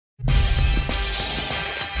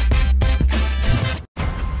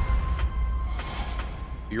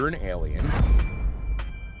You're an alien.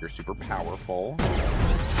 You're super powerful.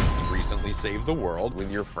 You recently saved the world with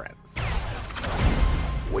your friends.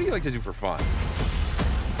 What do you like to do for fun?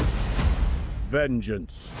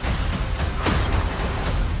 Vengeance.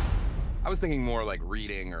 I was thinking more like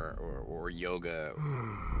reading or yoga.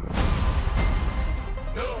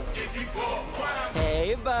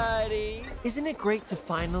 Hey, buddy. Isn't it great to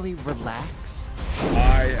finally relax?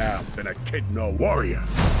 I am an Echidna warrior.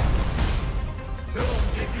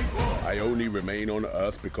 I only remain on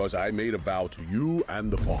Earth because I made a vow to you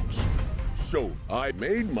and the Fox. So I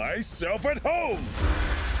made myself at home.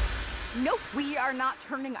 Nope, we are not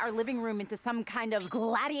turning our living room into some kind of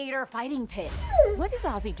gladiator fighting pit. What is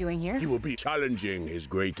Ozzy doing here? He will be challenging his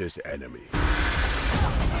greatest enemy.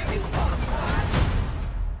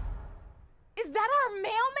 Is that our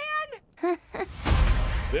mailman?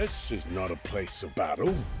 This is not a place of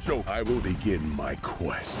battle, so I will begin my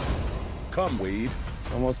quest. Come, Wade.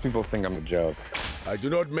 Well, most people think I'm a joke. I do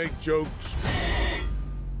not make jokes.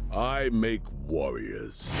 I make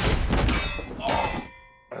warriors.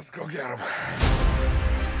 Let's go get him.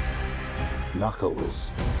 Knuckles.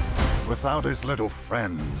 Without his little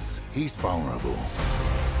friends, he's vulnerable.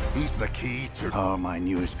 He's the key to my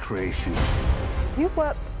newest creation. You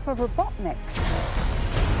worked for Robotnik.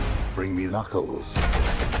 Bring me Knuckles.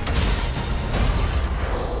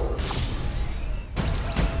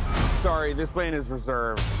 Sorry, this lane is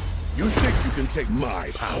reserved. You think you can take my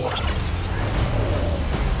power?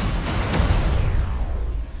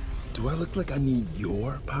 Do I look like I need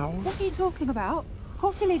your power? What are you talking about? Of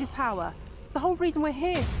course we need his power. It's the whole reason we're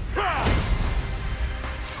here.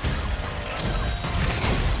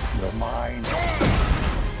 You're mine.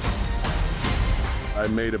 I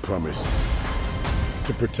made a promise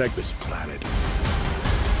to protect this planet.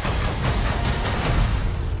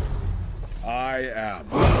 I am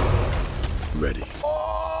ready.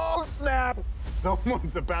 Oh, snap!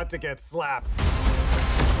 Someone's about to get slapped.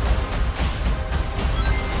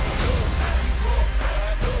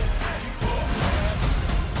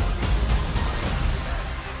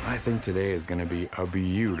 I think today is gonna be a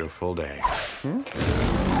beautiful day.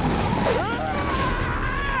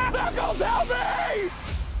 Knuckles, help me!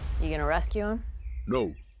 You gonna rescue him?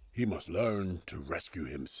 No, he must learn to rescue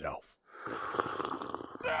himself.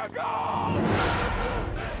 Knuckles!